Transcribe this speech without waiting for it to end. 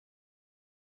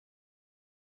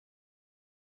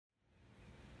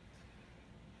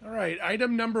All right,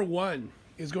 item number 1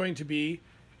 is going to be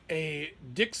a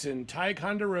Dixon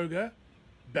Ticonderoga,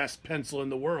 best pencil in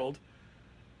the world.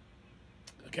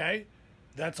 Okay,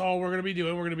 that's all we're going to be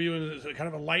doing. We're going to be doing kind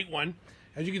of a light one.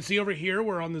 As you can see over here,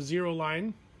 we're on the 0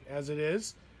 line as it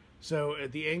is. So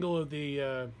at the angle of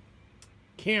the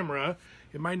camera,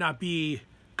 it might not be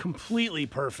completely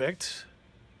perfect,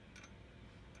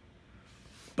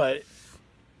 but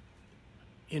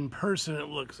in person it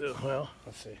looks, well,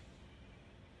 let's see.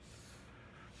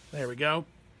 There we go.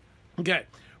 Okay,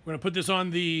 we're going to put this on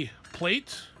the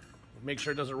plate. Make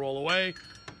sure it doesn't roll away,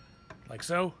 like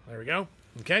so. There we go.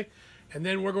 Okay, and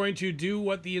then we're going to do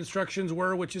what the instructions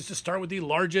were, which is to start with the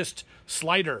largest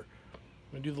slider.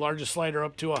 I'm going to do the largest slider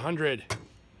up to 100.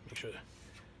 Make sure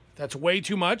that's way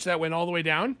too much. That went all the way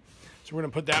down. So we're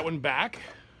going to put that one back.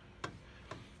 Then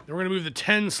we're going to move the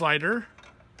 10 slider.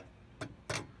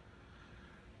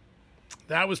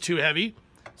 That was too heavy.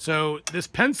 So this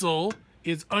pencil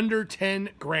is under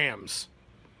 10 grams.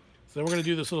 So then we're going to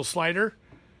do this little slider.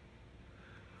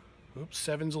 Oops,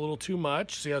 7's a little too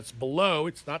much. See, that's below.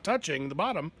 It's not touching the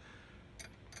bottom.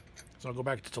 So I'll go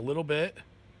back just a little bit.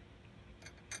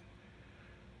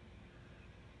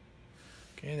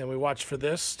 Okay, and then we watch for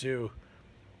this to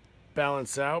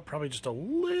balance out. Probably just a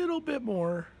little bit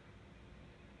more.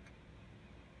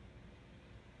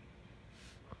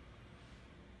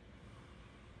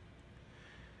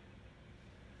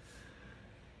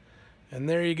 And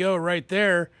there you go, right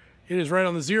there. It is right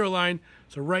on the 0 line.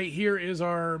 So right here is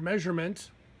our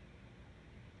measurement.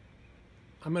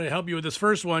 I'm going to help you with this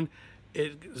first one.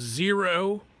 It's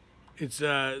 0. It's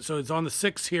so it's on the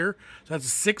 6 here. So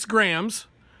that's 6 grams.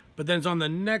 But then it's on the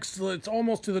next. It's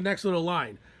almost to the next little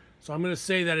line. So I'm going to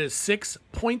say that is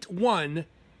 6.1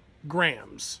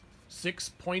 grams.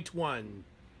 6.1.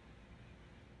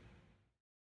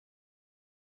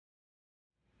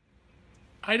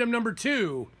 Item number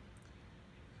 2.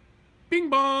 Bing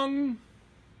bong.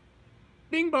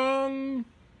 Bing bong.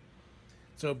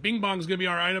 So Bing bong's going to be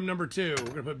our item number 2. We're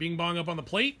going to put Bing bong up on the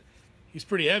plate. He's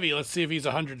pretty heavy. Let's see if he's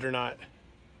 100 or not.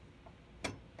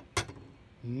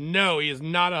 No, he is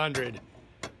not 100.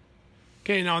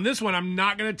 Okay, now on this one, I'm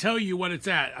not going to tell you what it's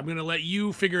at. I'm going to let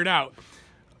you figure it out.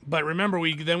 But remember,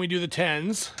 then we do the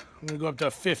 10s. I'm going to go up to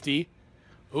 50.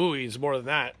 Ooh, he's more than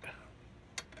that.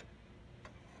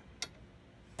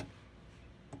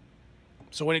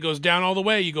 So when it goes down all the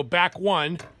way, you go back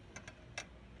 1.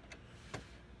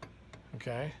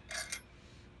 Okay.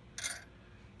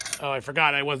 Oh, I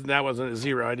forgot. That wasn't a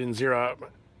 0. I didn't 0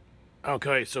 out.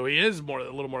 Okay, so he is a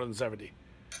little more than 70.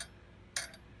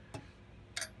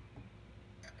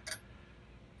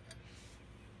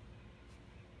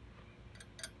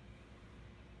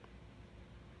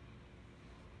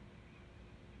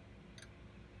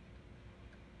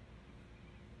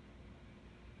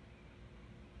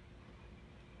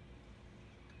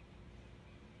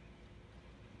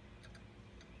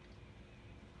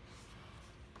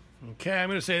 Okay, I'm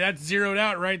going to say that's zeroed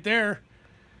out right there.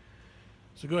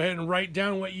 So go ahead and write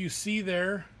down what you see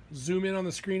there. Zoom in on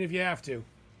the screen if you have to.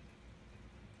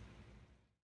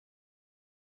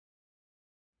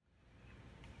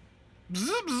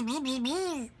 BB-8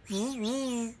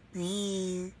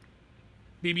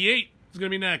 is going to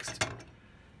be next.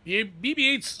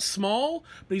 BB-8's small,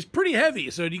 but he's pretty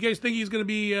heavy. So do you guys think he's going to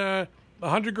be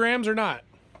 100 grams or not?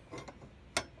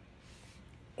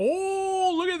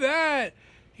 Oh, look at that.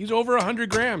 He's over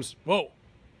 100 grams. Whoa,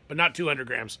 but not 200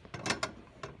 grams.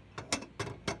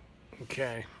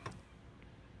 Okay.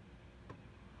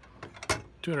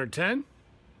 210?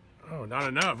 Oh, not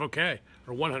enough. Okay.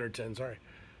 Or 110, sorry.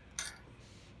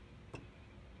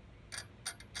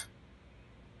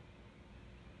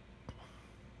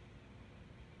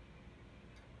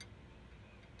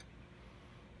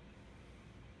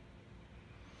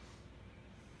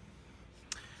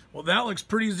 Well, that looks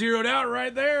pretty zeroed out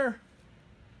right there.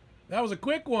 That was a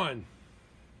quick one.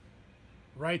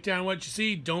 Write down what you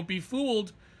see. Don't be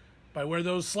fooled by where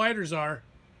those sliders are.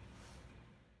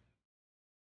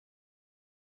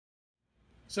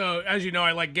 So, as you know,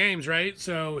 I like games, right?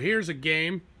 So, here's a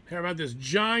game. How about this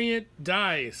giant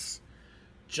dice?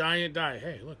 Giant die.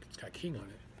 Hey, look, it's got king on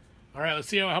it. All right, let's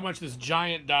see how much this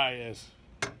giant die is.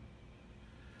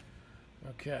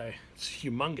 Okay, it's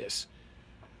humongous.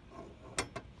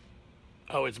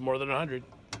 Oh, it's more than 100.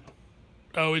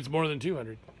 Oh, it's more than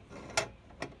 200.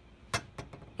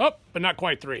 Oh, but not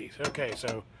quite 3. Okay,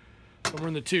 so we're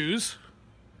in the 2s.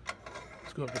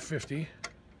 Let's go up to 50.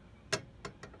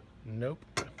 Nope.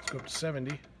 Let's go up to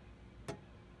 70.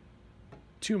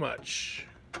 Too much.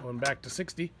 Going back to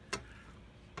 60.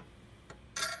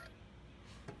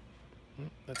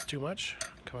 That's too much.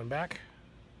 Coming back.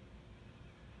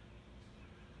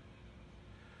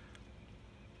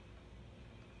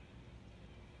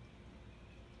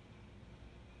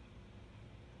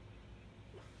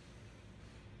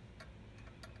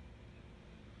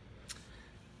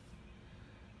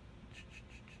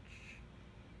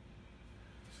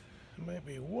 Might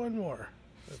be one more.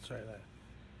 Let's try that.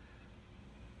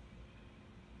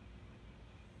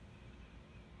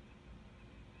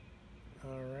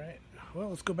 All right. Well,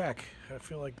 let's go back. I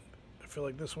feel like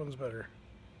this one's better.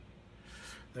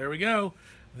 There we go.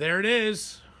 There it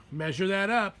is. Measure that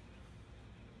up.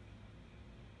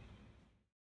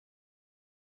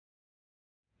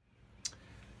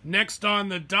 Next on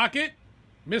the docket,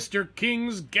 Mr.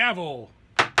 King's gavel.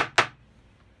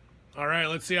 All right,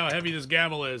 let's see how heavy this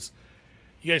gavel is.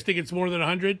 You guys think it's more than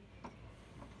 100?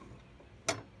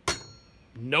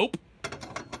 Nope.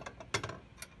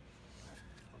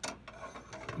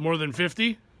 More than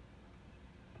 50?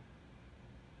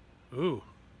 Ooh.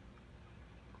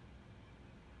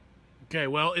 Okay,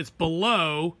 well, it's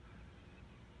below,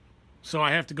 so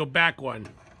I have to go back one.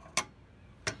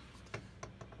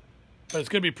 But it's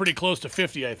going to be pretty close to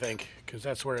 50, I think, because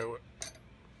that's where it...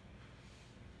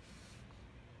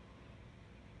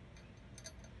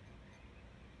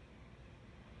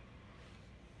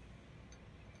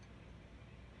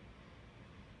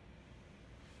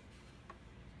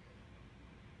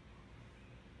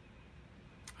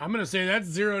 I'm going to say that's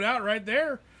zeroed out right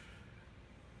there.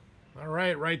 All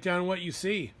right, write down what you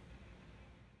see.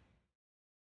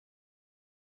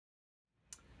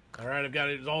 All right, I've got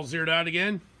it all zeroed out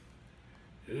again.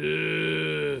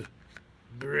 Ugh,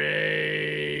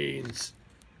 brains.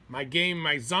 My game,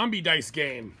 my zombie dice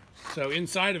game. So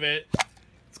inside of it,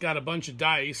 it's got a bunch of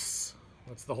dice.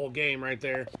 That's the whole game right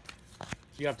there. So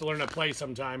you have to learn to play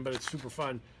sometime, but it's super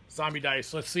fun. Zombie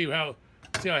dice. Let's see how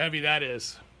heavy that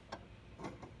is.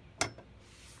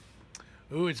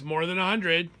 Ooh, it's more than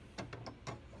 100.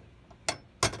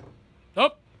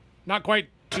 Oh, not quite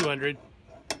 200.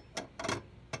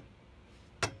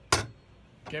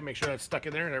 Okay, make sure that's stuck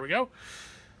in there. There we go.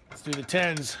 Let's do the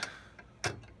 10s.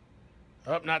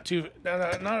 Oh, not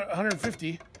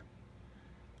 150.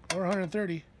 Or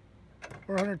 130.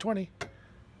 Or 120.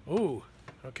 Ooh,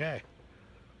 okay.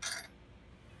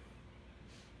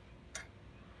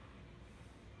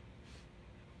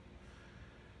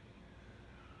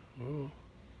 Ooh,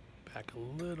 back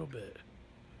a little bit.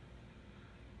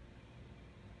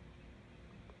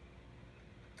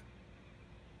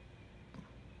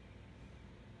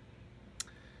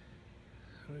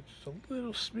 Just a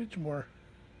little smidge more.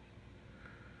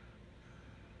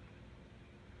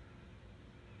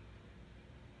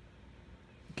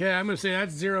 Okay, I'm going to say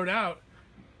that's zeroed out.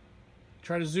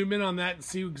 Try to zoom in on that and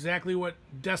see exactly what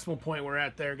decimal point we're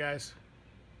at there, guys.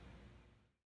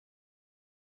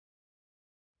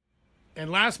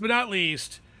 And last but not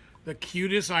least, the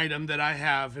cutest item that I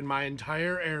have in my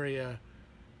entire area.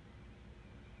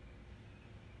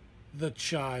 The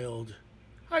child.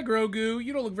 Hi, Grogu.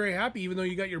 You don't look very happy, even though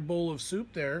you got your bowl of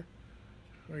soup there.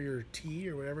 Or your tea,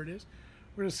 or whatever it is.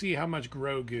 We're going to see how much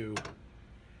Grogu.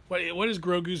 What is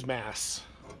Grogu's mass?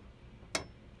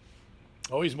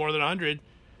 Oh, he's more than 100.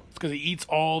 It's because he eats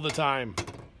all the time.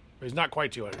 But he's not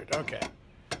quite 200. Okay.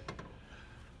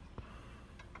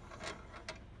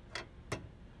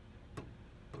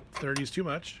 $30 is too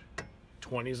much.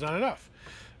 20 is not enough.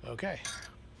 Okay.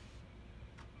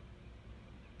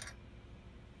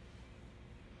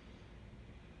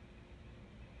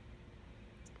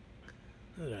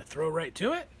 Throw right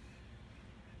to it.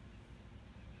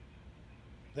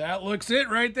 That looks it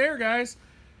right there, guys.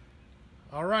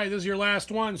 All right, this is your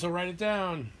last one, so write it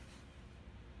down.